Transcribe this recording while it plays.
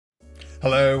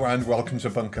Hello and welcome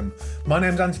to BUNKUM. My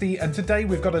name's Anthony and today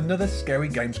we've got another Scary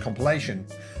Games compilation.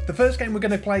 The first game we're going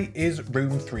to play is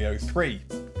Room 303.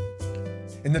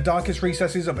 In the darkest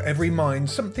recesses of every mind,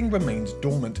 something remains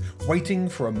dormant, waiting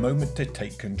for a moment to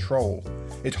take control.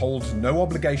 It holds no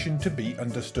obligation to be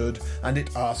understood and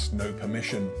it asks no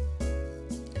permission.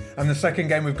 And the second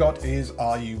game we've got is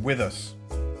Are You With Us?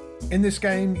 In this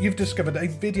game, you've discovered a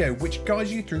video which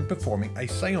guides you through performing a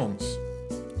seance.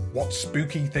 What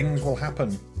spooky things will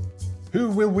happen? Who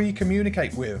will we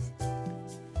communicate with?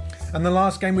 And the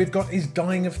last game we've got is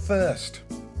Dying of Thirst.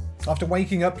 After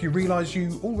waking up, you realise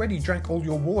you already drank all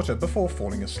your water before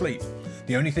falling asleep.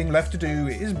 The only thing left to do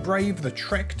is brave the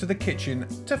trek to the kitchen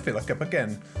to fill a cup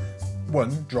again.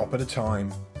 One drop at a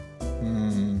time.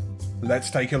 Let's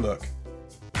take a look.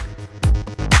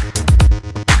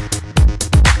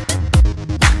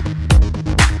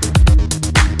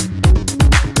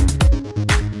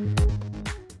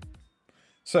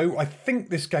 So I think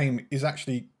this game is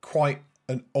actually quite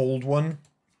an old one.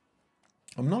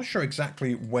 I'm not sure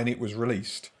exactly when it was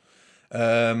released.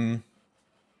 Oh,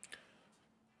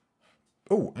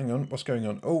 hang on, what's going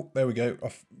on? Oh, there we go.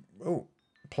 Oh,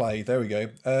 play, there we go.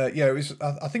 Yeah, it was.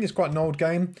 I think it's quite an old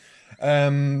game.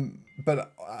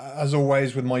 But as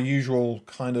always, with my usual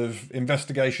kind of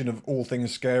investigation of all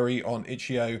things scary on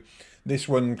Itch.io, this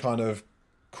one kind of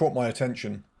caught my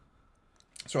attention.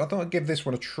 So I thought I'd give this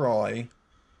one a try.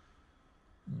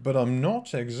 But I'm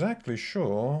not exactly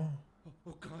sure.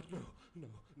 Oh God, no,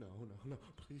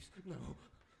 please, no.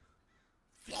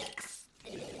 Fix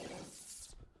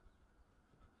this.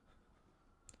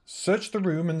 Search the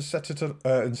room and set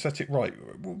it right.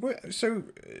 So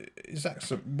is that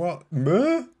some what?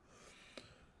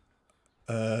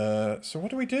 So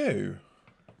what do we do?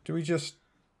 Do we just?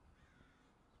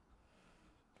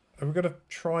 Are we gonna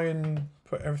try and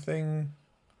put everything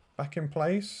back in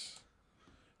place?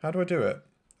 How do I do it?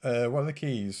 What are the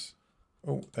keys?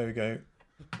 Oh, there we go.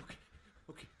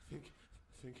 Okay,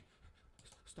 think.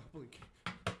 Stop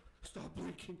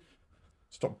blinking.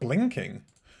 Stop blinking?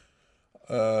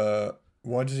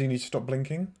 Why does he need to stop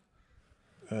blinking?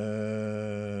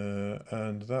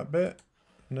 And that bit?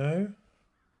 No?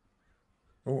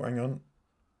 Oh, hang on.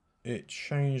 It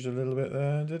changed a little bit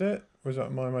there, did it? Or was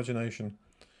that my imagination?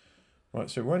 Right,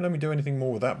 so it won't let me do anything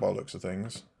more with that by the looks of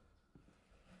things.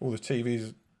 All the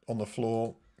TV's on the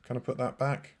floor. Can I put that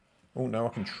back? Oh, no, I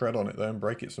can tread on it though and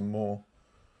break it some more.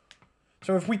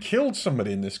 So have we killed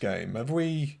somebody in this game? Have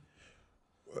we...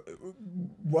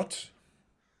 What?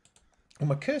 Oh,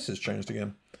 my cursor's changed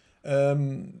again. I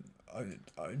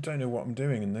don't know what I'm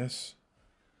doing in this.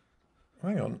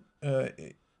 Hang on.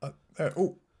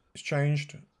 Oh, it's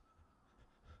changed.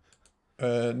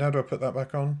 Now do I put that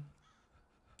back on?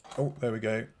 Oh, there we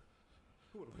go.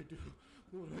 What do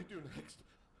I do next?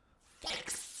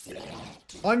 Fix it.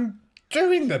 I'm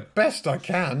doing the best I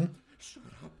can. Shut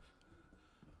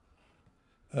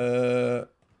up.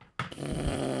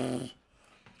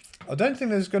 I don't think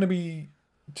there's going to be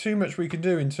too much we can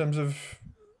do in terms of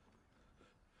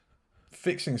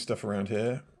fixing stuff around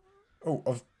here. Oh,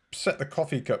 I've set the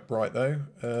coffee cup right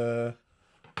though.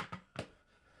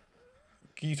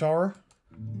 Guitar.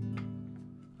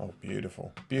 Oh,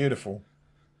 beautiful. Beautiful.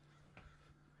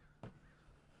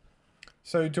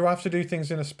 So do I have to do things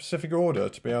in a specific order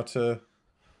to be able to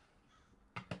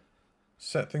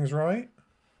set things right?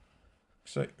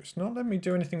 So it's not letting me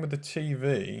do anything with the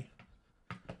TV.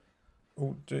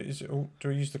 Oh, do I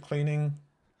use the cleaning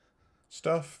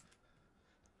stuff?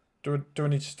 Do I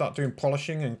need to start doing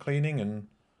polishing and cleaning and...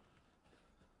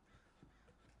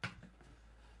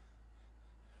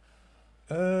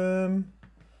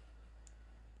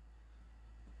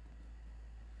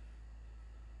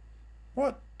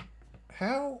 What?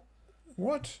 How?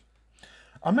 What?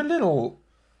 I'm a little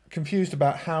confused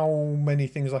about how many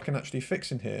things I can actually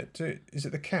fix in here. Is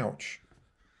it the couch?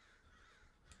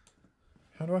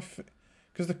 How do I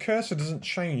because the cursor doesn't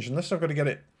change unless I've got to get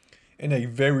it in a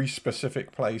very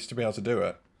specific place to be able to do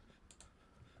it.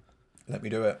 Let me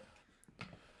do it.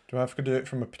 Do I have to do it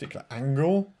from a particular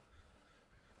angle?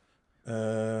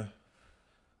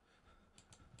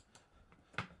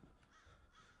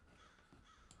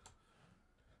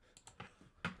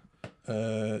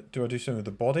 Do I do something with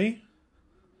the body?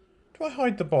 Do I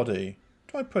hide the body?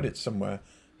 Do I put it somewhere?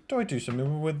 Do I do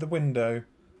something with the window?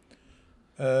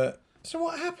 So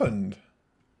what happened?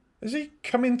 Is he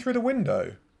coming through the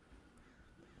window?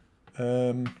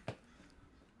 Oh.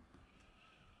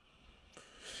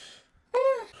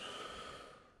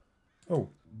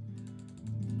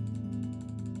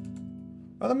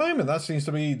 At the moment, that seems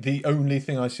to be the only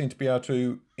thing I seem to be able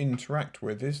to interact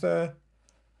with. Is there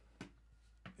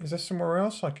Is there somewhere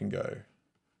else I can go?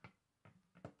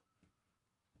 I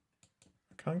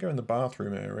can't go in the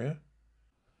bathroom area.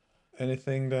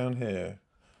 Anything down here?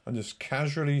 I'm just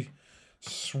casually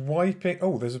swiping.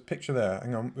 Oh, there's a picture there.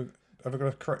 Hang on. Have I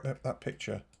got to correct that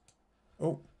picture?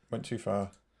 Oh, went too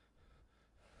far.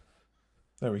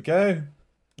 There we go.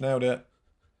 Nailed it.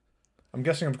 I'm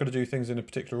guessing I've got to do things in a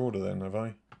particular order then, have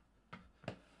I?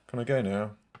 Can I go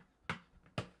now?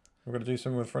 I've got to do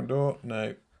something with the front door?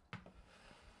 No.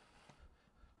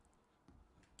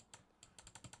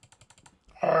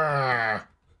 Ah!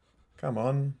 Come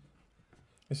on.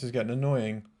 This is getting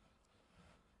annoying.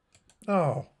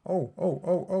 Oh. Oh, oh,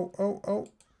 oh, oh, oh, oh.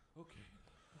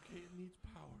 Okay, it needs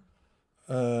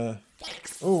power.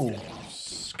 Oh,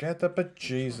 scared the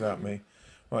bejesus out me.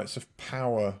 Right, so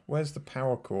power. Where's the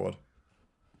power cord?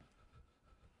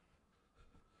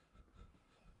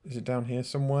 Is it down here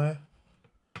somewhere?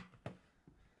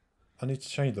 I need to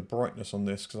change the brightness on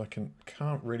this because I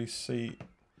can't really see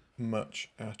much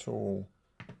at all.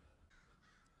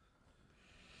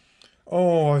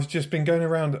 Oh, I've just been going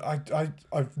around.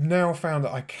 I've now found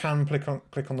that I can click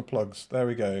on the plugs. There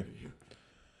we go.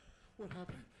 What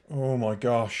happened? Oh my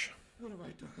gosh. What have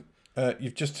I done?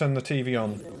 You've just turned the TV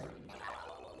on.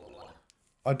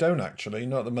 I don't actually,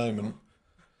 not at the moment.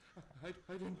 I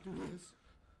didn't do this.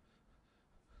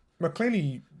 Well,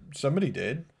 clearly somebody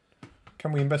did.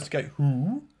 Can we investigate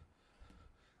who?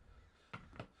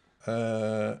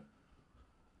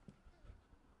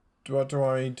 What do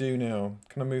I do now?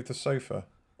 Can I move the sofa?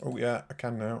 Oh yeah, I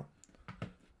can now.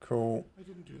 Cool. I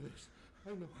didn't do this. I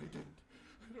know I didn't.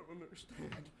 I don't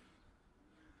understand.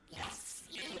 Yes,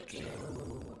 you do.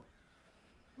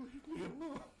 Leave me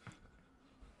alone.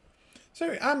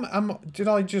 So, did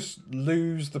I just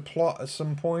lose the plot at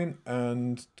some point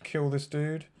and kill this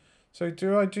dude? So,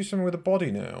 do I do something with the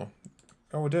body now?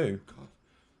 Oh, I do. God.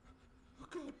 Oh,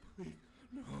 God, please.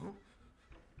 No.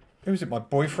 Who is it, my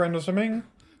boyfriend or something?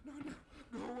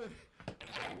 No way.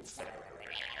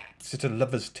 Is it a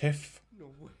lover's tiff? No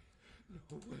way.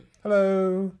 No way.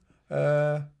 Hello.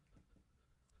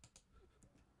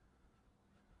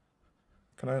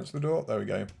 Can I answer the door? There we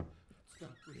go. It's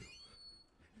not real.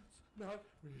 It's not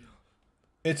real.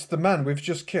 It's the man we've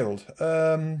just killed.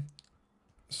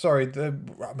 Sorry,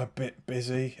 I'm a bit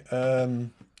busy. Are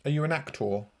you an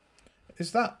actor?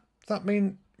 Does that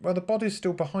mean... Well, the body's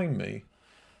still behind me.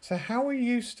 So how are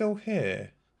you still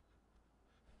here?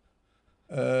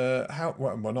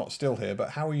 Well, not still here,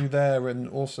 but how are you there? And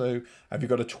also, have you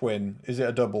got a twin? Is it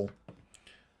a double?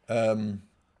 What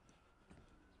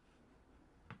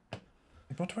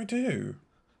do I do?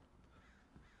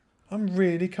 I'm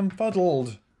really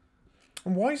confuddled.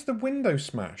 And why is the window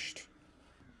smashed?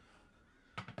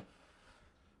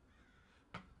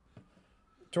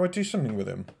 Do I do something with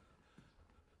him?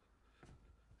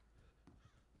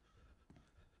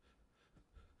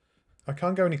 I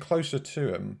can't go any closer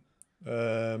to him.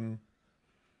 And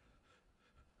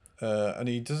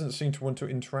he doesn't seem to want to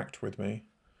interact with me.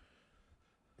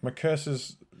 My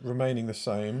cursor's remaining the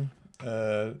same.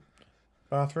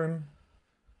 Bathroom?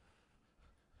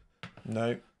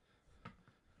 No.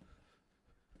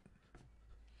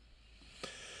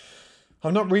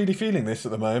 I'm not really feeling this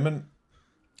at the moment.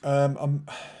 Am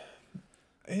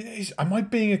I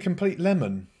being a complete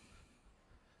lemon?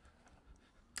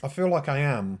 I feel like I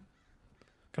am.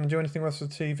 Can I do anything else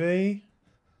with the TV?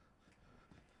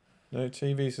 No,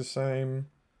 TV's the same.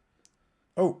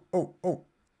 Oh, oh, oh.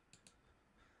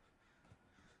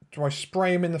 Do I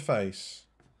spray him in the face?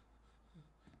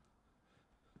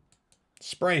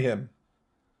 Spray him.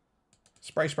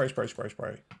 Spray, spray, spray, spray,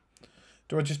 spray.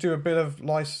 Do I just do a bit of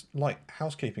light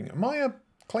housekeeping? Am I a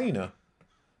cleaner?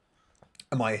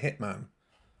 Am I a hitman?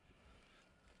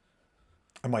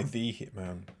 Am I the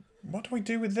hitman? What do I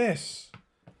do with this?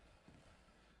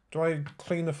 Do I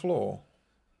clean the floor?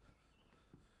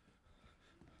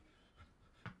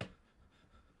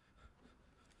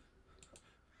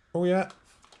 Oh, yeah.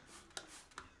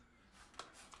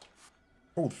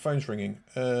 Oh, the phone's ringing.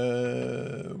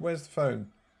 Where's the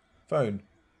phone? Phone.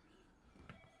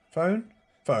 Phone?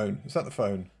 Phone. Is that the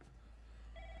phone?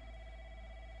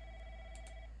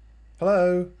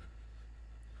 Hello?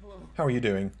 Hello? How are you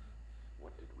doing?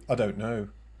 What did we I don't know.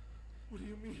 What do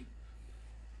you mean?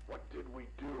 What did we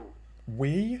do?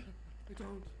 We? I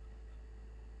don't...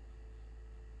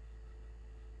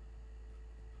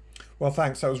 Well,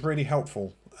 thanks. That was really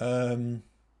helpful. Is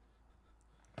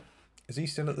he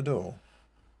still at the door?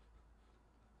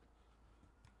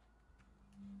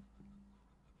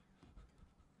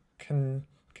 Can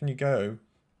you go?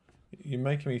 You're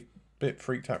making me a bit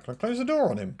freaked out. Can I close the door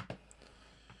on him?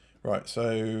 Right,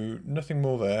 so nothing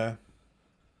more there.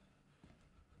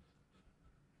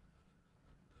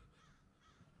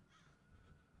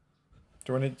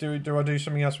 Do I do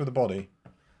something else with the body?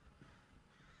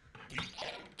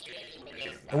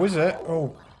 Oh, is it?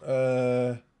 Oh,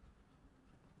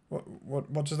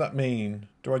 what does that mean?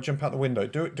 Do I jump out the window?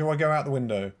 Do I go out the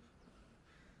window?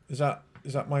 Is that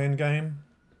my end game?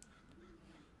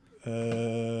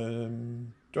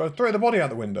 Do I throw the body out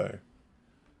the window?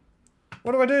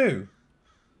 What do I do?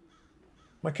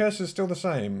 My cursor's still the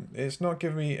same. It's not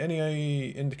giving me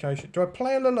any indication. Do I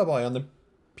play a lullaby on the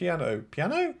piano?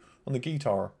 Piano? On the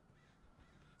guitar?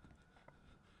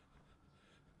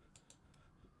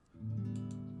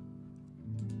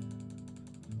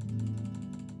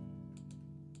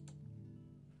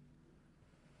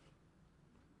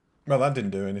 Well, that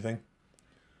didn't do anything.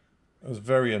 It was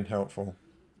very unhelpful.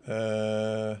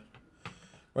 Well,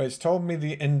 it's told me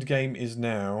the end game is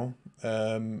now.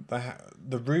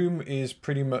 The room is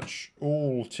pretty much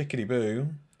all tickety-boo.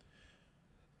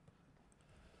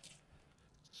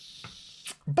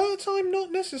 But I'm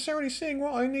not necessarily seeing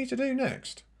what I need to do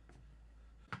next.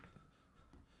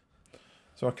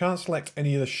 So I can't select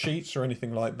any of the sheets or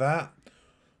anything like that.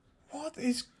 What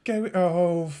is going...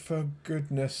 Oh, for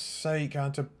goodness sake, I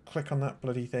had to click on that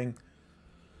bloody thing.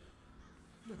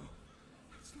 No,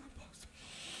 it's not possible.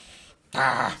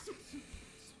 Ah!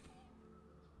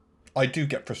 I do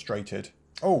get frustrated.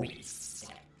 Oh,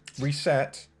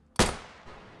 reset.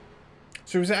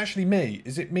 So is it actually me?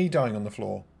 Is it me dying on the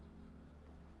floor?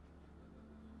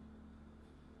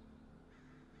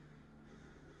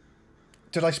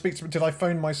 Did I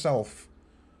phone myself?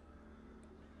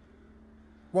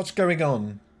 What's going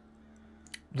on?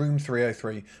 Room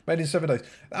 303. Made in 7 days.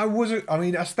 I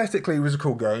mean, aesthetically, it was a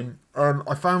cool game.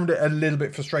 I found it a little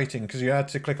bit frustrating because you had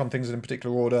to click on things in a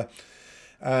particular order.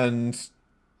 And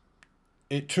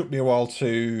it took me a while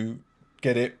to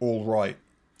get it all right.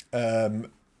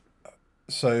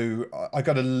 So I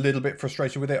got a little bit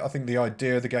frustrated with it. I think the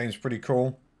idea of the game is pretty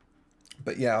cool.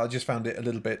 But yeah, I just found it a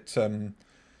little bit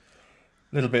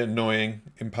annoying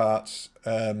in parts.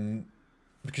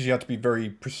 Because you had to be very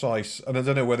precise. And I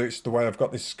don't know whether it's the way I've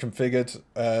got this configured.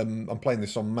 I'm playing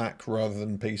this on Mac rather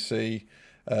than PC.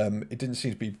 It didn't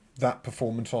seem to be that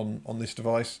performant on this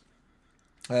device.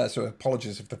 So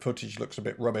apologies if the footage looks a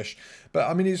bit rubbish. But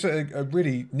I mean, it's a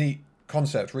really neat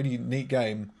concept, really neat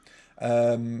game.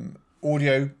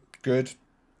 Audio, good.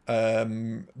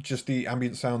 Just the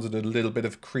ambient sounds and a little bit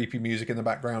of creepy music in the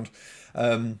background.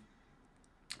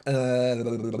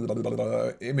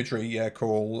 Imagery, yeah,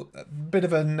 cool. A bit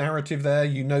of a narrative there.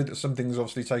 You know that something's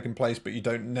obviously taken place, but you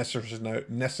don't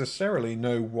necessarily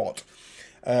know what.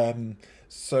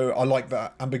 So I like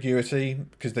that ambiguity,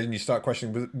 because then you start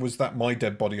questioning, was that my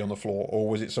dead body on the floor, or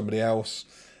was it somebody else?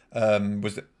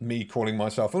 Was it me calling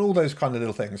myself, and all those kind of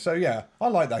little things. So yeah, I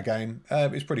like that game.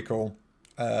 It's pretty cool.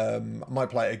 I might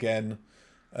play it again,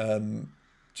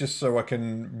 just so I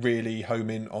can really home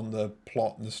in on the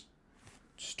plot and the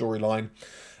storyline.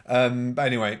 But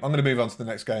anyway, I'm going to move on to the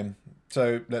next game.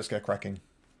 So let's get cracking.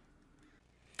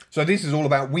 So this is all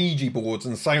about Ouija boards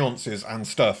and seances and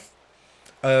stuff.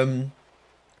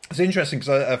 It's interesting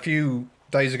because a few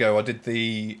days ago I did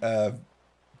the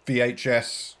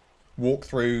VHS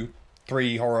walkthrough,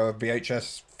 3 horror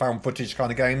VHS found footage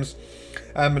kind of games.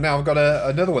 And now I've got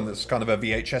another one that's kind of a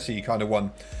VHS-y kind of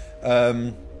one.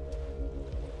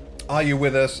 Are You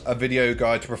With Us? A video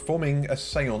guide to performing a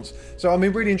seance. So I'm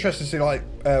really interested to see like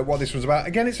what this was about.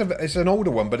 Again, it's an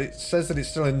older one, but it says that it's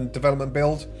still in development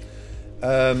build.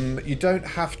 You don't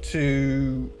have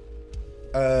to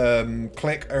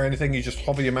click or anything. You just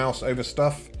hover your mouse over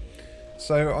stuff.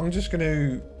 So I'm just going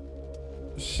to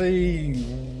see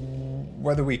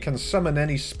whether we can summon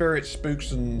any spirits,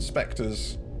 spooks, and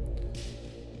spectres.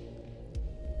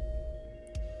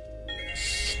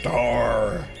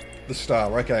 Star. The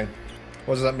star, okay.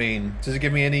 What does that mean? Does it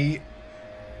give me any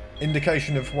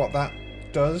indication of what that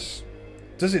does?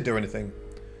 Does it do anything?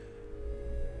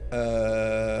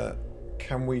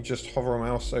 Can we just hover a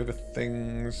mouse over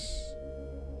things?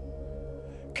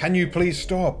 Can you please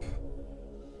stop?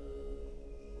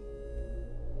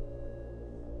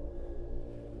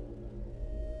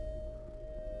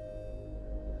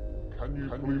 Can you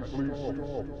please stop?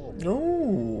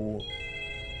 No.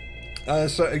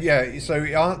 So yeah, so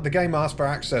the game asks for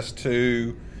access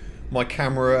to my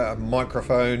camera and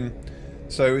microphone,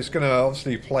 so it's going to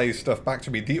obviously play stuff back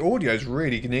to me. The audio is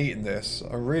really neat in this.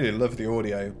 I really love the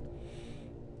audio.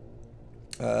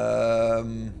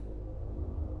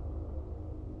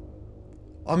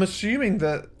 I'm assuming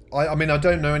that I mean I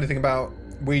don't know anything about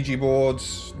Ouija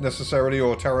boards necessarily,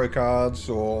 or tarot cards,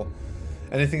 or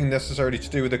anything necessarily to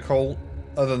do with the occult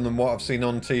other than what I've seen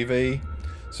on TV.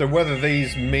 So whether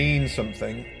these mean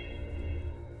something,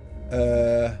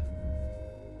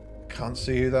 Can't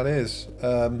see who that is.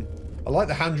 I like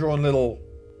the hand-drawn little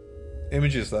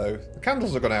images, though. The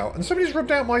candles have gone out. And somebody's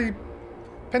rubbed out my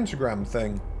pentagram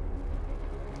thing.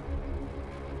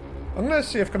 I'm going to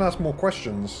see if I can ask more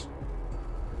questions.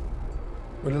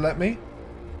 Will it let me?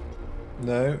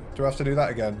 No. Do I have to do that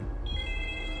again?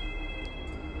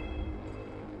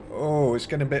 Oh, it's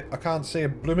getting a bit... I can't see a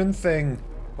blooming thing.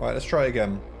 Right, let's try it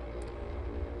again.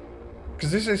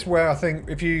 Because this is where I think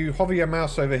if you hover your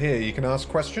mouse over here, you can ask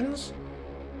questions.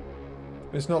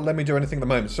 It's not letting me do anything at the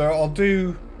moment. So I'll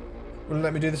do... Will it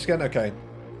let me do this again? Okay.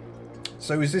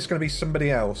 So is this going to be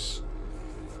somebody else?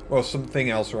 Well, something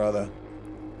else, rather.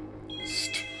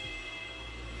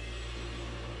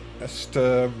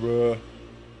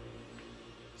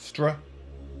 Stra.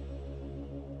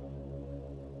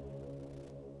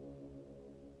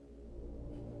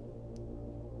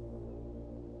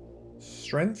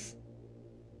 Strength?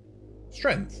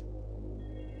 Strength.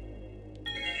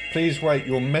 Please wait,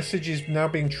 your message is now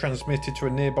being transmitted to a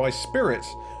nearby spirit.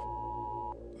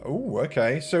 Oh,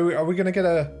 okay. So are we going to get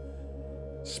a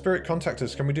spirit contact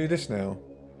us? Can we do this now?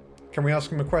 Can we ask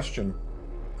him a question?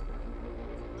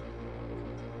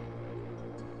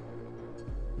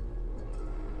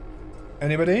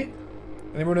 Anybody?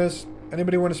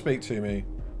 Anybody want to speak to me?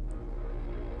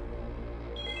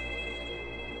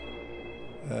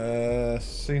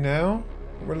 See now?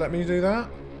 Will it let me do that?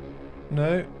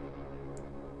 No.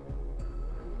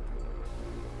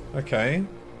 Okay.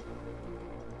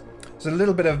 There's a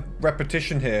little bit of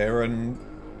repetition here, and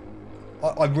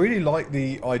I really like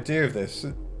the idea of this.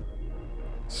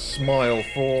 Smile.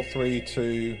 4, 3,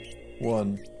 2,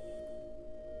 1.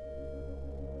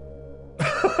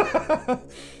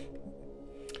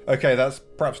 Okay, that's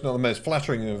perhaps not the most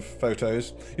flattering of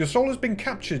photos. Your soul has been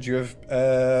captured. You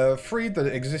have freed the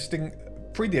existing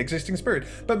spirit,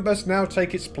 but must now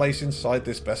take its place inside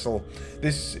this vessel.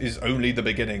 This is only the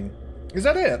beginning. Is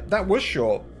that it? That was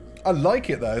short. I like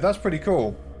it though. That's pretty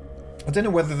cool. I don't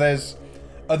know whether there's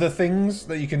other things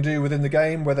that you can do within the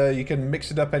game, whether you can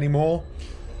mix it up anymore,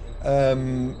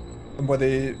 and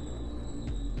whether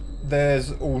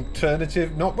there's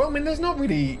alternative... Well, I mean, there's not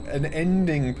really an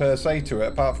ending per se to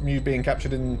it, apart from you being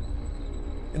captured in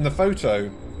the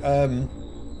photo.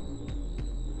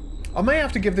 I may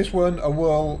have to give this one a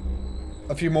whirl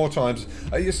a few more times.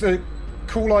 It's a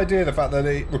cool idea, the fact that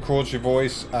it records your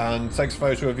voice and takes a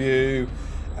photo of you,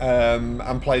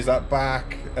 and plays that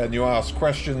back, and you ask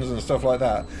questions and stuff like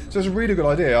that. So it's a really good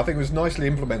idea. I think it was nicely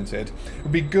implemented. It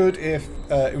would be good if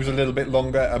it was a little bit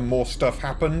longer and more stuff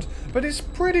happened, but it's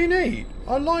pretty neat.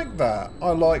 I like that.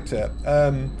 I liked it.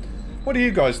 What do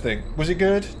you guys think? Was it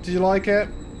good? Did you like it?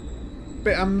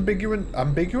 Bit ambivalent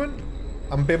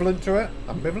to it?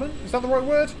 Ambivalent? Is that the right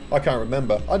word? I can't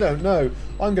remember. I don't know.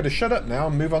 I'm going to shut up now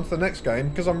and move on to the next game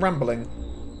because I'm rambling.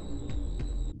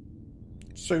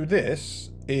 So this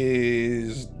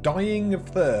is Dying of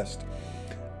Thirst.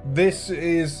 This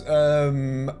is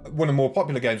one of the more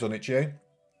popular games on itch.io.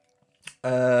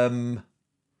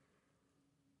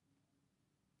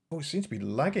 Oh, it seems to be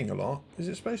lagging a lot. Is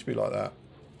it supposed to be like that?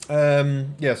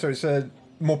 Yeah, so it's a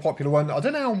more popular one. I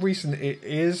don't know how recent it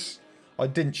is. I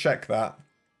didn't check that.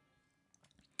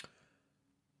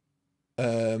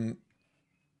 And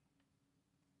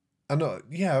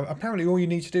yeah, apparently all you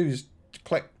need to do is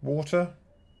collect water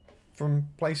from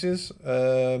places. Just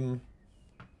want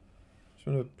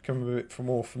to become a bit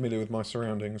more familiar with my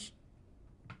surroundings.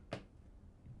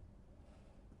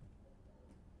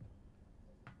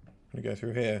 I'm going to go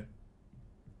through here.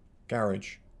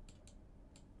 Garage.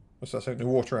 What's that saying? No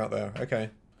water out there.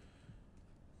 Okay.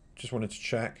 Just wanted to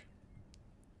check.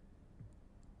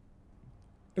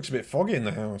 Looks a bit foggy in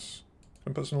the house.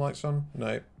 Can I put some lights on?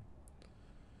 No.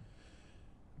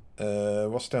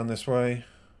 What's down this way?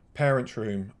 Parents'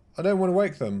 room. I don't want to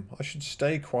wake them. I should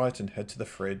stay quiet and head to the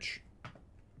fridge.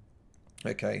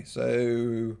 Okay,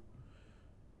 so...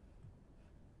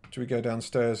 do we go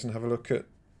downstairs and have a look at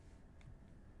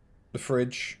the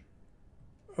fridge?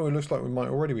 Oh, it looks like we might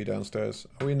already be downstairs.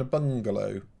 Are we in a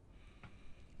bungalow?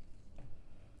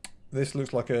 This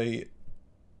looks like a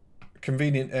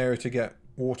convenient area to get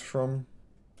water from.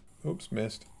 Oops,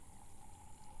 missed.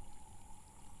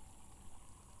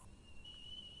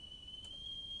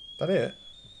 That it?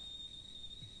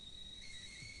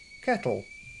 Kettle.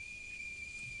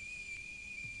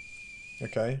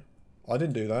 Okay. I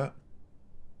didn't do that.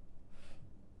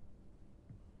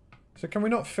 So can we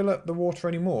not fill up the water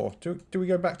anymore? Do we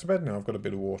go back to bed now? I've got a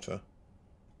bit of water.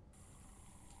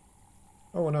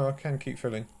 Oh no, I can keep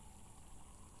filling.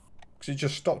 Because it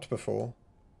just stopped before.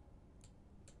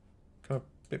 Can I have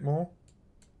a bit more?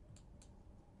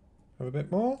 Have a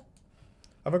bit more?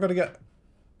 Have I got to get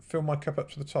fill my cup up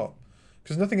to the top.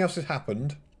 Because nothing else has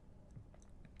happened.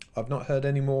 I've not heard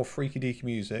any more freaky deaky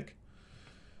music.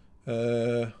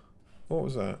 What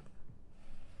was that?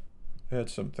 I heard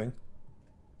something.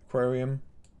 Aquarium.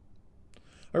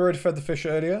 I already fed the fish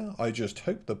earlier. I just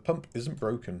hope the pump isn't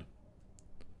broken.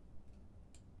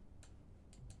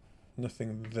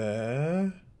 Nothing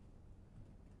there.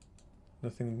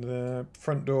 Nothing there.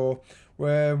 Front door.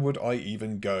 Where would I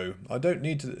even go? I don't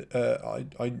need to...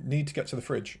 I need to get to the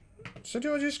fridge. So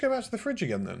do I just go back to the fridge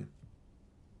again then?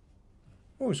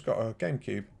 Oh, it's got a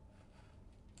GameCube.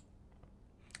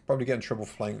 Probably get in trouble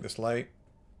for playing it this late.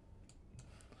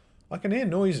 I can hear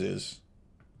noises.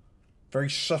 Very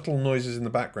subtle noises in the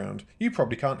background. You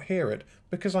probably can't hear it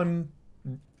because I'm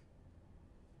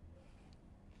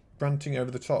ranting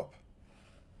over the top.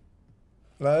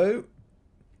 Hello?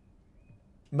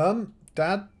 Mum?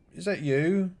 Dad? Is that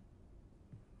you?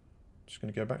 Just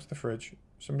going to go back to the fridge.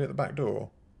 Somebody at the back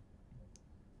door.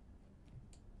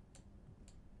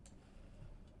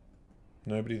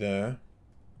 Nobody there.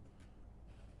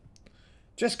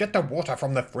 Just get the water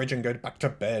from the fridge and go back to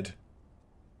bed.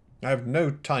 I have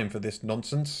no time for this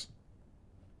nonsense.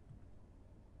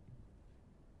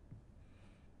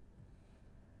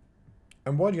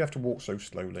 And why do you have to walk so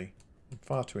slowly? I'm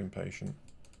far too impatient.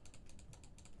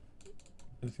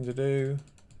 Anything to do?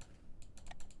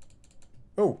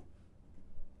 Oh!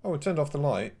 Oh, it turned off the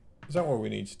light. Is that what we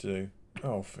need to do?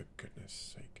 Oh, for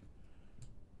goodness sake.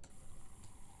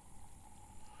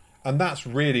 And that's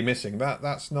really missing.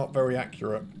 That's not very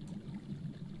accurate.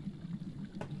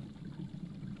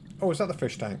 Oh, is that the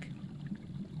fish tank?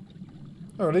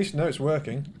 Oh, at least I know it's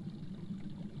working.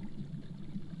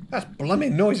 That's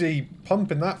blooming noisy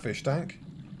pump in that fish tank.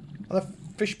 Are the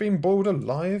fish being boiled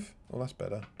alive? Oh, that's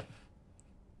better.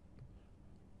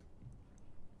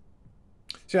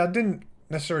 See, I didn't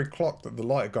necessarily clock that the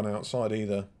light had gone outside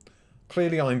either.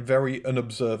 Clearly I'm very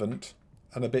unobservant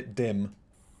and a bit dim.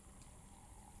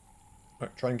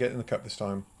 Right, try and get in the cup this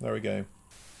time. There we go.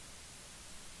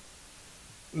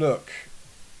 Look.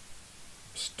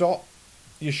 Stop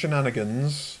your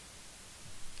shenanigans.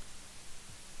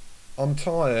 I'm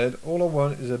tired. All I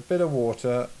want is a bit of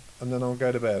water and then I'll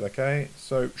go to bed, okay?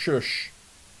 So, shush.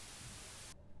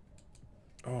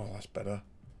 Oh, that's better.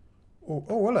 Oh,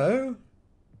 hello.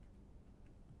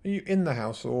 Are you in the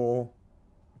house or...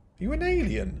 Are you an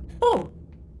alien? Oh!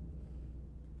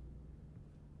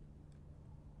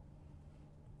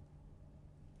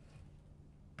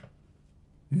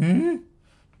 Hmm?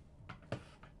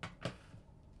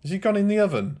 Has he gone in the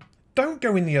oven? Don't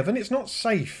go in the oven, it's not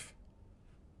safe.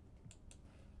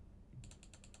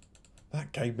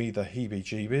 That gave me the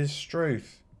heebie-jeebies,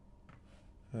 truth.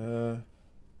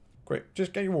 Quick,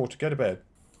 just get your water, go to bed.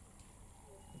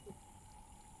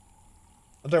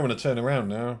 I don't want to turn around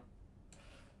now.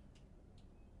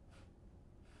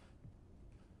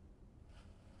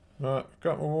 Right,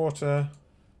 got my water.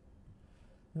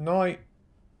 Night.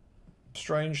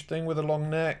 Strange thing with a long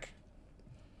neck.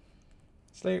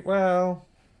 Sleep well.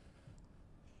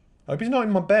 Hope he's not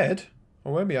in my bed. I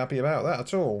won't be happy about that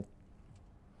at all.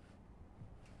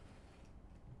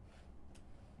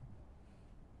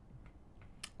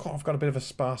 God, I've got a bit of a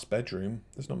sparse bedroom.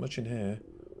 There's not much in here.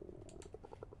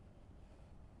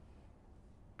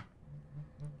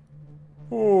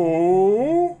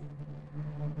 Oh.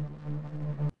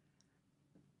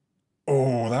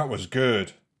 Oh, that was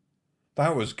good.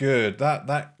 That was good.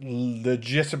 That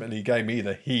legitimately gave me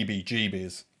the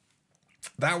heebie-jeebies.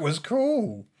 That was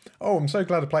cool. Oh, I'm so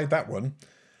glad I played that one.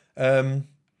 The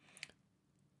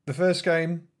first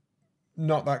game,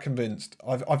 not that convinced.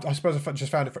 I suppose I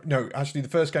just found it... No, actually, the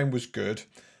first game was good.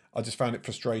 I just found it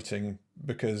frustrating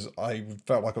because I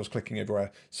felt like I was clicking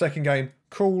everywhere. Second game,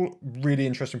 cool, really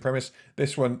interesting premise.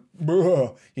 This one,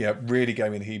 yeah, really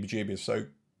gave me the heebie-jeebies. So,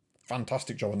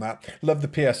 fantastic job on that. Love the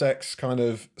PSX kind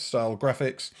of style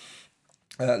graphics.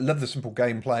 Love the simple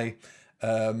gameplay.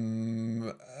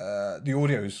 The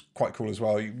audio is quite cool as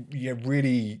well. Yeah,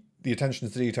 really, the attention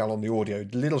to detail on the audio,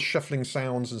 little shuffling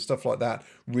sounds and stuff like that,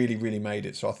 really made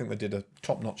it. So I think they did a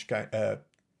top-notch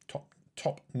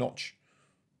top-notch.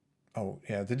 Oh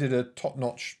yeah, they did a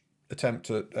top-notch attempt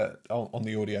at on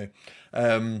the audio.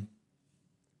 I'm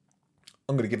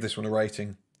going to give this one a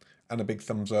rating and a big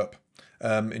thumbs up.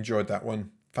 Enjoyed that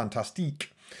one.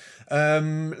 Fantastic.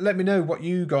 Let me know what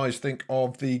you guys think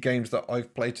of the games that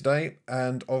I've played today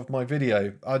and of my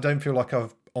video. I don't feel like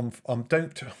I'm going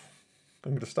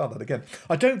to start that again.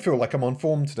 I don't feel like I'm on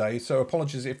form today, so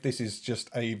apologies if this is just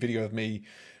a video of me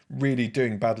really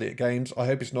doing badly at games. I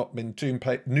hope it's not been too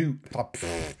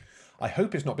I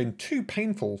hope it's not been too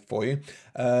painful for you,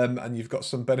 and you've got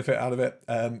some benefit out of it.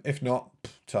 If not,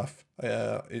 tough.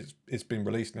 It's been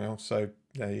released now, so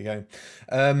there you go.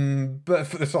 But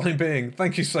for the time being,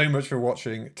 thank you so much for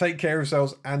watching. Take care of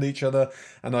yourselves and each other,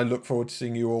 and I look forward to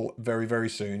seeing you all very, very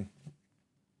soon.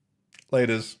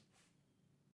 Laters.